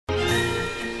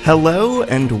Hello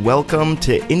and welcome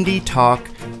to Indie Talk,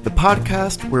 the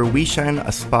podcast where we shine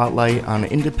a spotlight on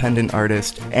independent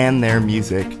artists and their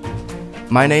music.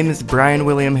 My name is Brian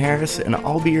William Harris, and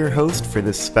I'll be your host for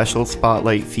this special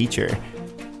spotlight feature.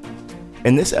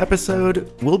 In this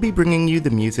episode, we'll be bringing you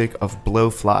the music of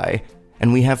Blowfly,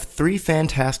 and we have 3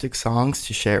 fantastic songs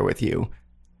to share with you.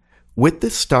 With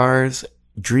the Stars,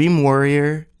 Dream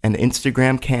Warrior, and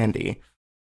Instagram Candy.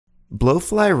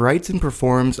 Blowfly writes and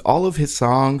performs all of his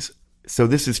songs, so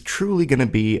this is truly going to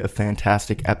be a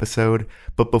fantastic episode.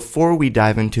 But before we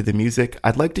dive into the music,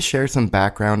 I'd like to share some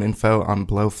background info on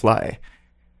Blowfly.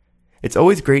 It's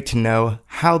always great to know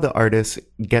how the artist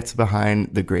gets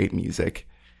behind the great music.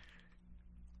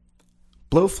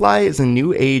 Blowfly is a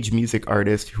new age music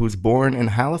artist who was born in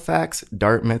Halifax,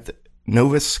 Dartmouth,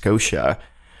 Nova Scotia,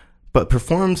 but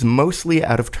performs mostly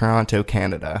out of Toronto,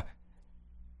 Canada.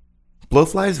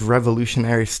 Blowfly's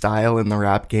revolutionary style in the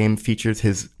rap game features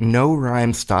his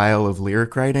no-rhyme style of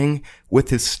lyric writing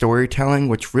with his storytelling,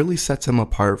 which really sets him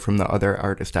apart from the other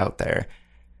artists out there.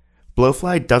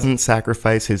 Blowfly doesn't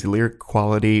sacrifice his lyric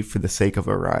quality for the sake of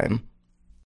a rhyme.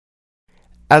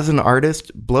 As an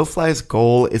artist, Blowfly's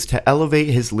goal is to elevate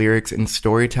his lyrics and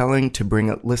storytelling to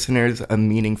bring listeners a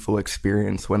meaningful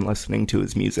experience when listening to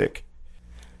his music.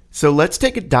 So let's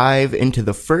take a dive into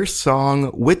the first song,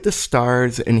 With the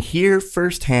Stars, and hear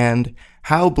firsthand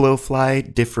how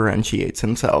Blowfly differentiates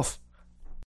himself.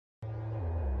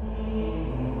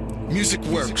 Music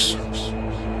works.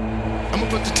 I'm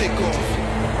about to take off.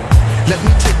 Let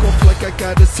me take off like I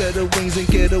got a set of wings and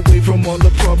get away from all the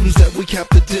problems that we have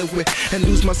to deal with and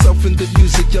lose myself in the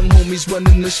music. Young homies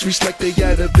running the streets like they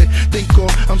out of it. Thank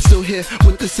God I'm still here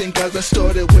with the same guys I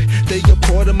started with. They a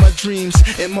part of my dreams.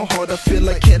 In my heart I feel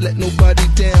I can't let nobody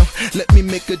down. Let me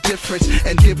make a difference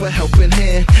and give a helping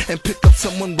hand and pick up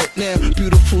someone right now.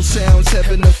 Beautiful sounds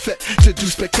have an effect to do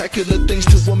spectacular things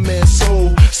to a man's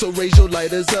soul. So raise your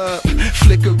lighters up,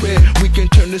 flicker it. We can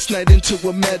turn this night into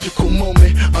a magical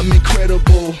moment. I'm incredible.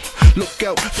 Look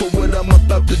out for what I'm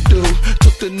about to do.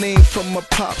 Took the name from my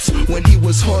pops when he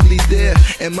was hardly there.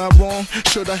 Am I wrong?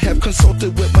 Should I have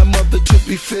consulted with my mother? To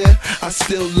be fair, I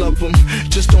still love him.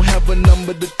 Just don't have a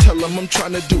number to tell him. I'm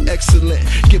trying to do excellent.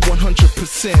 Give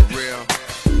 100%. Real.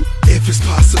 If it's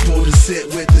possible to sit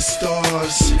with the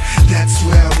stars, that's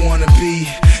where I wanna be.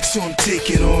 So I'm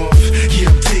taking off. Yeah,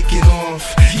 I'm taking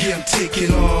off. Yeah, I'm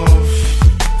taking off.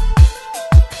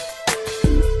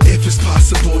 If it's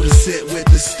possible to sit with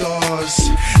the stars,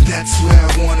 that's where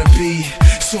I wanna be.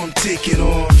 So I'm taking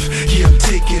off. Yeah, I'm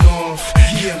taking off.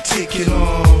 Yeah, I'm taking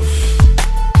off.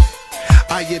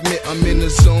 I admit I'm in the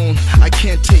zone. I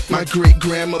can't take my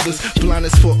great-grandmother's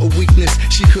blindness for a weakness.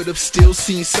 She could have still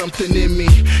seen something in me.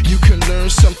 You can learn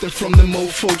something from them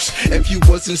old folks if you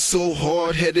wasn't so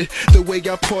hard-headed. The way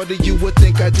I parted, you would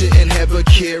think I didn't have a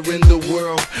care in the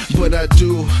world, but I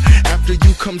do. After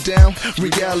you come down,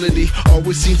 reality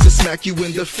always seems to smack you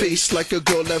in the face like a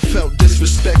girl that felt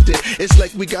disrespected. It's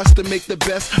like we got to make the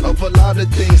best of a lot of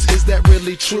things. Is that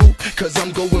really true? Cause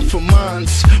I'm going for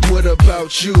mines. What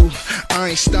about you? I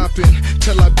ain't stopping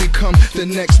till I become the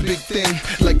next big thing,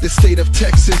 like the state of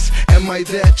Texas. Am I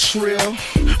that trill?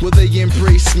 Will they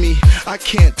embrace me? I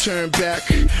can't turn back.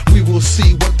 We will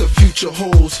see what the future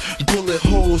holds. Bullet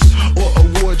holes or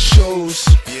award shows.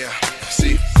 Yeah,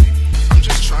 see, I'm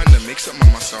just trying to make something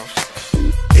of myself.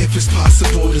 If it's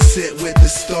possible to sit with the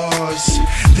stars,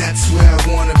 that's where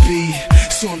I wanna be.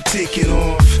 So I'm taking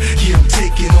off. Yeah, I'm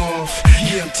taking off.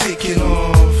 Yeah, I'm taking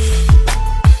off.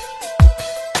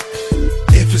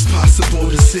 If it's possible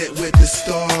to sit with the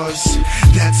stars,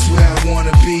 that's where I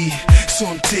wanna be. So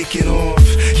I'm taking off.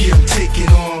 Yeah, I'm taking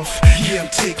off. Yeah, I'm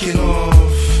taking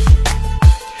off.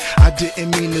 I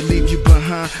didn't mean to leave you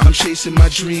behind. I'm chasing my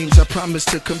dreams. I promise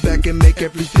to come back and make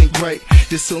everything right.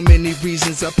 There's so many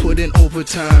reasons I put in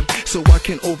overtime so I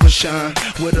can overshine.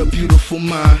 What a beautiful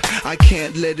mind. I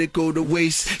can't let it go to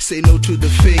waste. Say no to the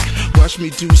fake. Watch me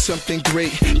do something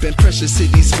great. Been precious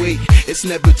cities wait. It's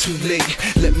never too late.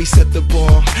 Let me set the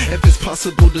bar. If it's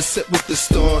possible to sit with the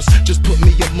stars, just put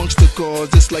me amongst the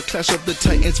gods. It's like Clash of the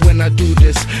Titans when I do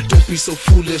this. Don't be so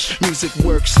foolish. Music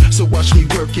works, so watch me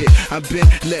work it. I've been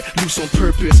let loose on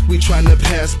purpose. We tryna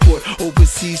passport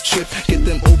overseas trip. Get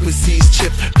them overseas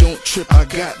chips. Don't trip, I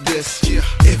got this. Yeah.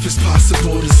 If it's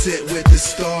possible to sit with the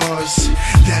stars,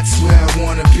 that's where I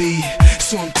wanna be.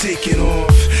 So I'm taking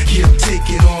off. Yeah, I'm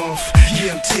taking off.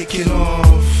 Yeah, I'm taking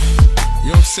off. You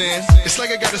know what I'm saying? It's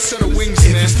like I got a set of wings,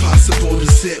 man. If it's possible to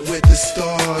sit with the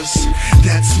stars,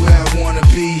 that's where I wanna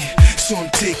be. So I'm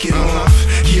taking off.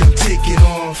 Yeah, I'm taking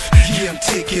off. Yeah, I'm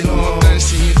taking off.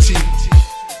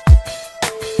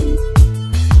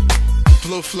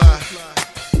 Blowfly.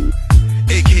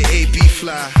 aka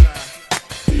B-Fly.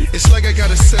 It's like I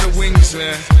got a set of wings,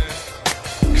 man,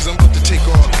 cause I'm about to take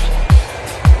off.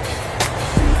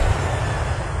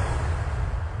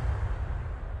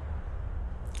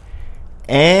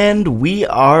 And we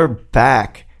are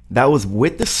back. That was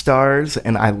With the Stars,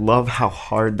 and I love how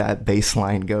hard that bass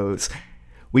line goes.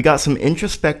 We got some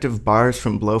introspective bars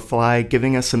from Blowfly,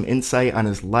 giving us some insight on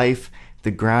his life,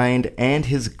 the grind, and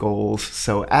his goals.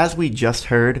 So as we just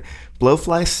heard,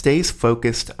 Blowfly stays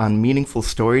focused on meaningful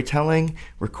storytelling,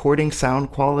 recording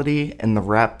sound quality, and the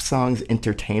rap song's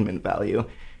entertainment value.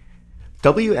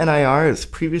 WNIR has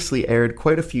previously aired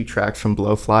quite a few tracks from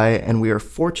Blowfly, and we are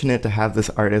fortunate to have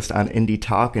this artist on Indie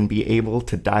Talk and be able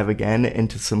to dive again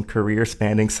into some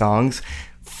career-spanning songs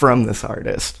from this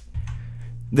artist.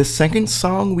 The second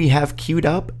song we have queued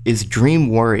up is Dream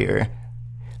Warrior.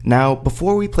 Now,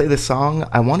 before we play the song,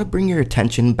 I want to bring your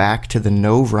attention back to the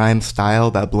no-rhyme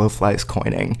style that Blowfly is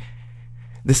coining.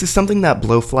 This is something that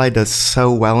Blowfly does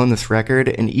so well in this record,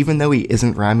 and even though he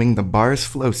isn't rhyming, the bars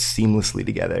flow seamlessly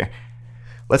together.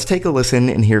 Let's take a listen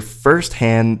and hear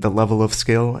firsthand the level of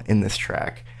skill in this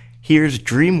track. Here's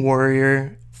Dream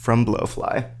Warrior from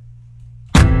Blowfly.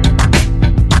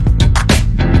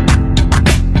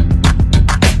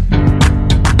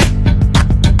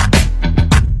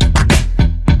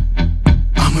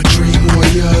 I'm a dream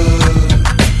warrior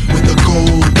with a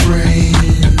gold brain.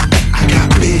 I got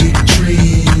big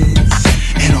dreams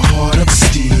and a heart of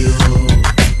steel.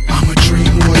 I'm a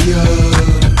dream warrior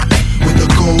with a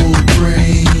gold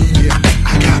brain.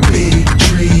 I got big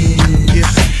dreams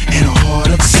and a heart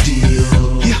of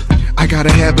steel. I got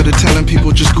a habit of telling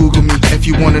people just Google me if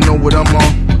you wanna know what I'm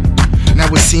on. Now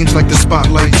it seems like the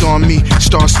spotlight's on me.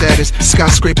 Star status,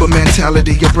 skyscraper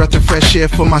mentality, a breath of fresh air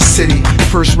for my city.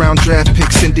 First round draft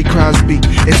pick, Cindy Crosby.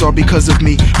 It's all because of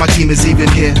me, my team is even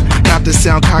here. Not to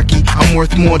sound cocky, I'm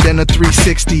worth more than a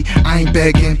 360. I ain't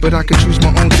begging, but I can choose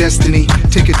my own destiny.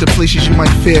 Take it to places you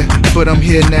might fear, but I'm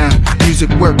here now. Music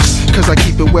works, cause I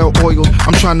keep it well oiled.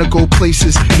 I'm trying to go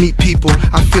places, meet people.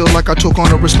 I feel like I took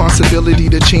on a responsibility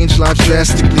to change lives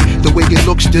drastically. The way it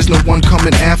looks, there's no one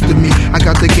coming after me. I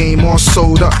got the game all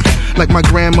sold up, like my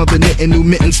grandmother knitting new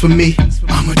mittens for me.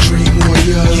 I'm a dream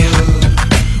warrior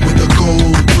with a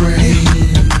gold brain.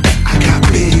 I got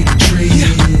big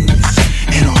dreams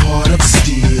and a heart of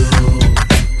steel.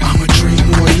 I'm a dream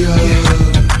warrior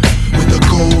with a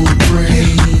gold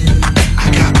brain.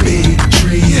 I got big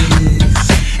dreams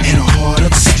and a heart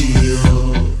of steel.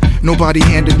 Nobody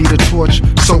handed me the torch,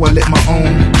 so I lit my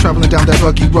own. Traveling down that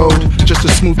buggy road, just to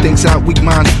smooth things out. Weak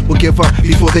minds will give up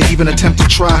before they even attempt to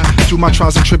try. Through my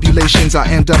trials and tribulations, I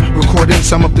end up recording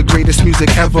some of the greatest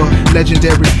music ever.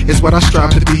 Legendary is what I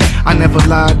strive to be. I never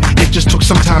lied, it just took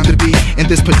some time to be in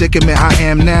this predicament I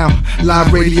am now.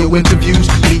 Live radio interviews,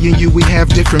 me and you, we have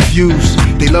different views.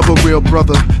 They love a real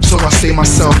brother, so I say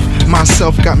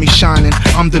myself got me shining.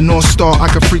 I'm the North Star, I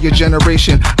can free a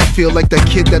generation. I feel like that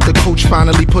kid that the coach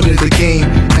finally put in the game.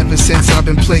 Ever since I've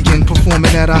been playing,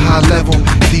 performing at a high level.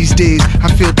 These days, I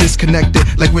feel disconnected,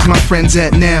 like where's my friends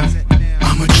at now?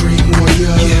 I'm a dream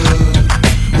warrior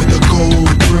with a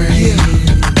gold brain.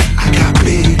 I got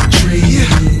big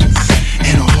dreams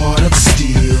and a heart of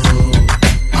steel.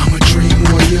 I'm a dream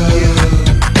warrior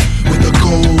with a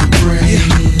gold brain.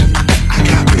 I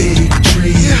got big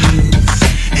dreams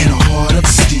and a heart of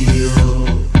steel.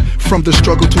 From the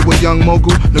struggle to a young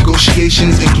mogul,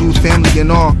 negotiations include family and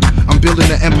all. I'm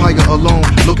building an empire alone,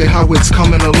 look at how it's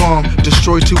coming along.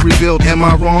 Destroy to rebuild, am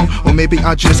I wrong? Or maybe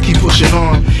I just keep pushing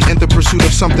on in the pursuit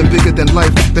of something bigger than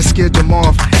life that scared them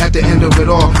off. At the end of it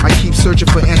all, I keep searching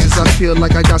for answers, I feel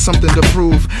like I got something to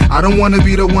prove. I don't wanna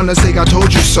be the one to say I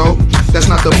told you so. That's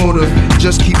not the motive,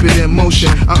 just keep it in motion.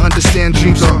 I understand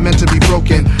dreams are meant to be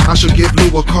broken. I should give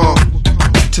Lou a call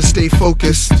to stay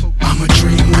focused. I'm a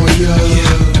dream warrior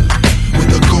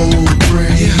with a gold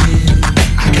brain.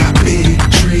 I got big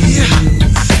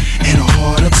dreams and a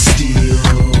heart of steel.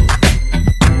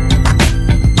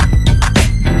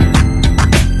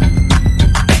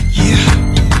 Yeah,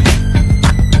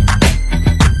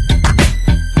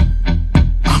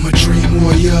 I'm a dream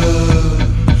warrior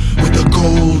with a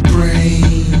gold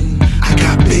brain. I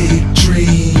got big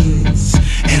dreams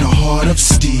and a heart of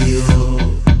steel.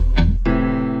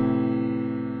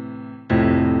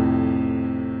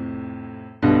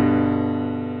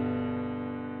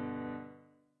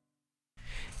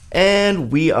 And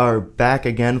we are back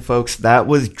again, folks. That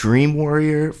was Dream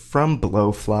Warrior from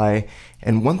Blowfly.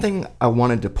 And one thing I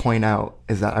wanted to point out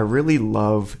is that I really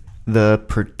love the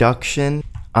production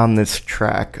on this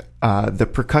track. The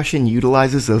percussion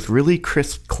utilizes those really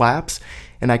crisp claps,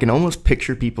 and I can almost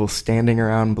picture people standing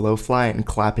around Blowfly and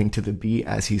clapping to the beat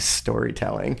as he's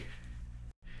storytelling.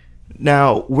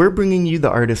 Now, we're bringing you the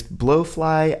artist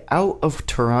Blowfly out of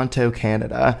Toronto,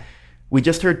 Canada. We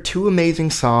just heard two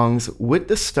amazing songs, With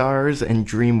the Stars and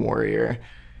Dream Warrior.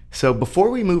 So before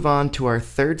we move on to our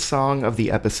third song of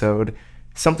the episode,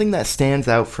 something that stands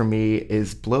out for me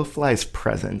is Blowfly's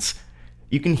presence.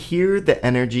 You can hear the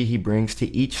energy he brings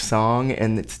to each song,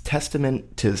 and it's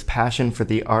testament to his passion for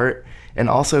the art and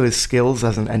also his skills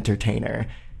as an entertainer.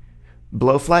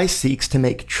 Blowfly seeks to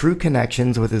make true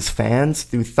connections with his fans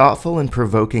through thoughtful and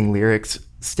provoking lyrics,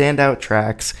 standout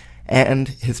tracks, and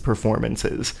his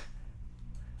performances.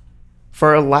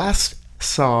 For our last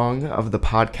song of the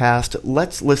podcast,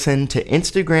 let's listen to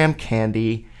Instagram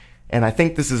Candy, and I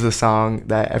think this is a song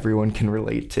that everyone can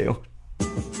relate to.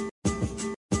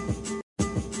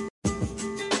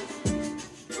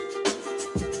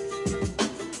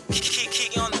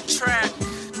 On the track.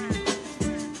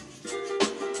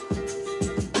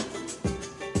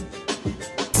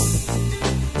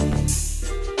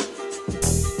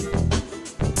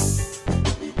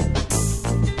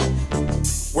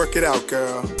 Work it out,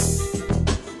 girl.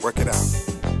 Work it out.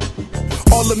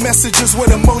 All the messages with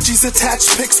emojis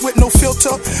attached, pics with no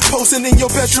filter, posing in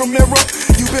your bedroom mirror.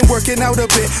 You've been working out a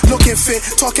bit, looking fit,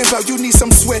 talking about you need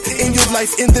some sweat in your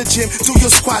life in the gym. Do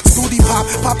your squats, booty pop,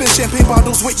 popping champagne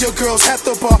bottles with your girls at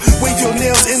the bar. Wave your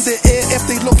nails in the air if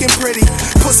they looking pretty.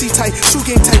 Pussy tight, shoe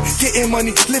game tight, getting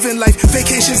money, living life.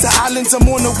 Vacations to islands, I'm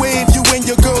on the wave. You and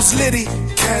your girls litty.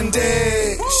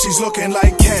 Candy, she's looking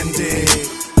like candy.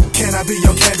 Can I be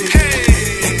your candid? Hey.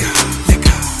 Liquor,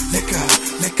 liquor, liquor,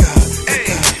 liquor,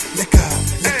 liquor, liquor.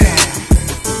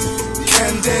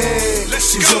 Candy,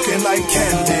 she's looking like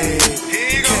candy.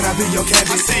 Can I be your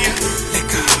candy? I see ya.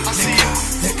 Liquor,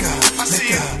 liquor,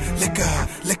 liquor, liquor,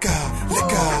 liquor,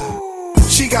 liquor.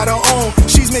 She got her own,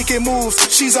 she's making moves,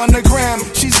 she's on the gram,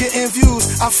 she's getting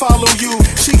views, I follow you.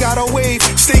 She got a wave,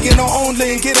 stay in her own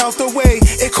lane, get out the way.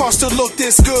 It costs to look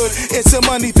this good, it's a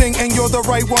money thing and you're the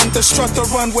right one to strut the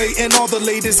runway in all the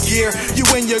latest gear. You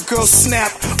and your girl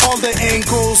snap, all the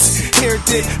angles, hair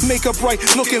did, makeup right,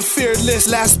 looking fearless.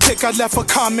 Last pick I left a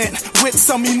comment with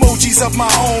some emojis of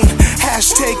my own.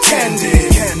 Hashtag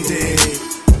candid, candid.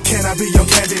 Can I be your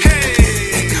candid? Hey.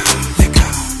 Liquor,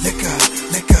 liquor, liquor,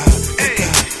 liquor,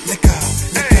 liquor, liquor.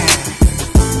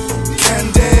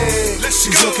 Candy,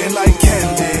 she's looking like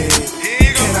candy.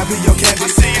 Can I be your candy? I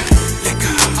see ya.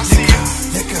 Liquor,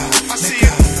 liquor,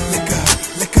 liquor, liquor,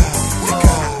 liquor,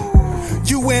 liquor.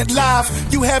 You went live,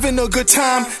 you having a good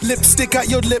time. Lipstick got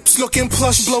your lips looking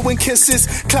plush, blowing kisses.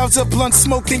 Clouds of blunt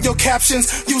smoke in your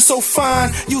captions. You so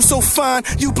fine, you so fine.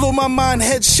 You blow my mind,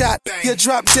 headshot. You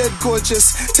drop dead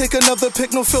gorgeous. Take another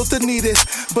pic, no filter needed.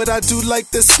 But I do like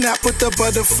the snap with the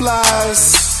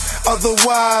butterflies.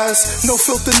 Otherwise, no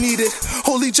filter needed.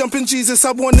 Holy jumping Jesus,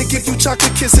 I wanna give you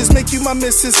chocolate kisses, make you my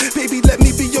missus. Baby, let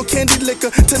me be your candy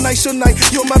liquor. Tonight's your night,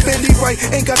 you're my Betty right.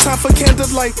 Ain't got time for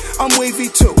candlelight, I'm wavy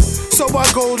too. So I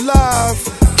go live,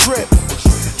 drip,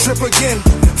 drip again.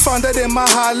 Find that in my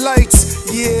highlights,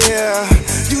 yeah.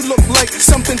 You look like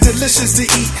something delicious to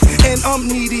eat, and I'm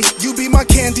needy. You be my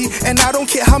candy, and I don't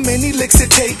care how many licks it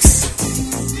takes.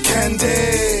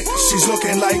 Candy, she's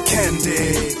looking like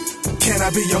candy. Can I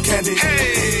be your candy?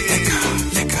 Hey. Liquor,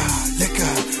 liquor,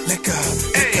 liquor, liquor,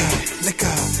 liquor,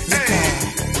 liquor, liquor.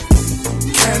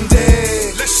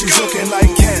 Candy, she's looking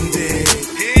like candy.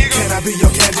 Can I be your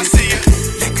candy? I see ya.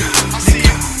 Liquor,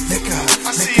 liquor, liquor,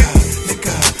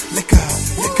 liquor, liquor,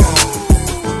 liquor.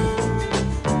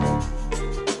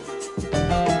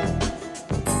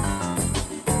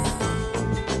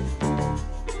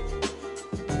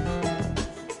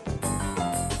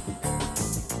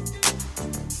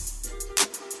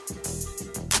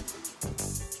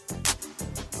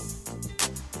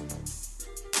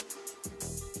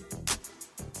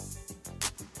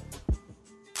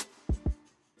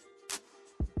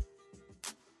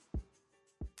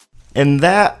 And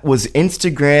that was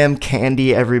Instagram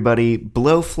Candy, everybody.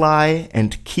 Blowfly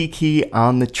and Kiki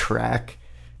on the track.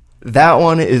 That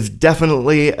one is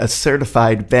definitely a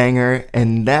certified banger,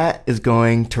 and that is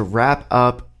going to wrap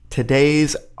up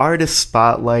today's Artist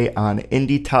Spotlight on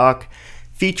Indie Talk,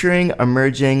 featuring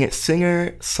emerging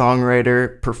singer,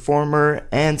 songwriter, performer,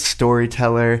 and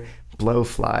storyteller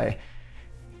Blowfly.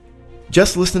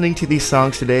 Just listening to these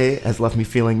songs today has left me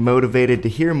feeling motivated to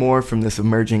hear more from this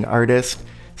emerging artist.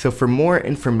 So for more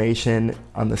information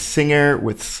on the singer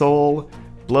with soul,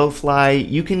 Blowfly,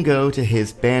 you can go to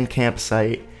his Bandcamp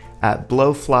site at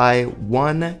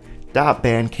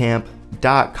blowfly1.bandcamp.com.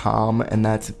 blowflymusic.com, and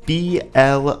that's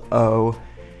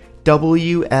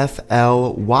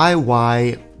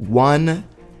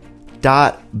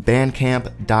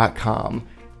BLOWFLYY1.bandcamp.com.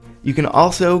 You can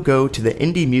also go to the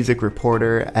Indie Music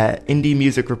Reporter at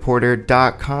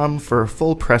indiemusicreporter.com for a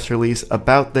full press release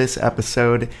about this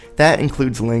episode that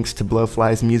includes links to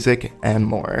Blowfly's music and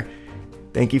more.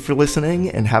 Thank you for listening,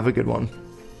 and have a good one.